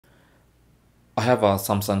I have a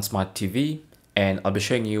Samsung Smart TV and I'll be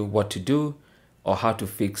showing you what to do or how to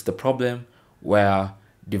fix the problem where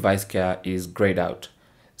device care is grayed out.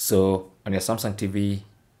 So on your Samsung TV,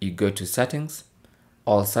 you go to settings,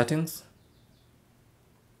 all settings,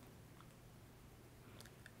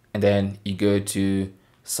 and then you go to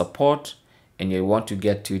support and you want to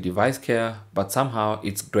get to device care, but somehow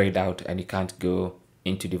it's grayed out and you can't go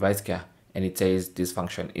into device care and it says this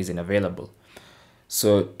function isn't available.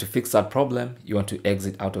 So to fix that problem, you want to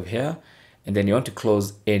exit out of here and then you want to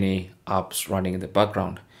close any apps running in the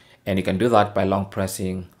background. And you can do that by long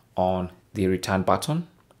pressing on the return button,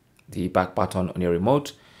 the back button on your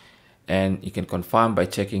remote. And you can confirm by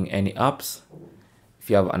checking any apps. If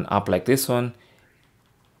you have an app like this one,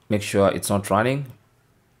 make sure it's not running.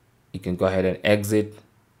 You can go ahead and exit.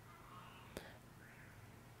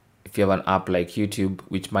 If you have an app like YouTube,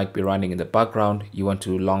 which might be running in the background, you want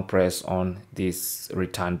to long press on this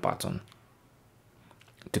return button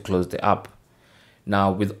to close the app.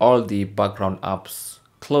 Now, with all the background apps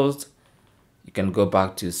closed, you can go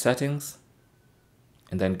back to settings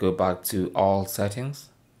and then go back to all settings.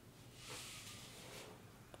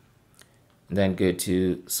 And then go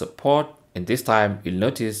to support. And this time you'll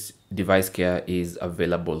notice device care is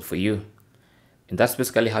available for you. And that's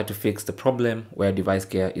basically how to fix the problem where device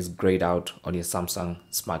care is grayed out on your Samsung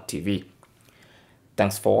Smart TV.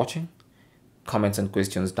 Thanks for watching. Comments and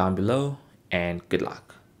questions down below and good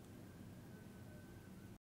luck.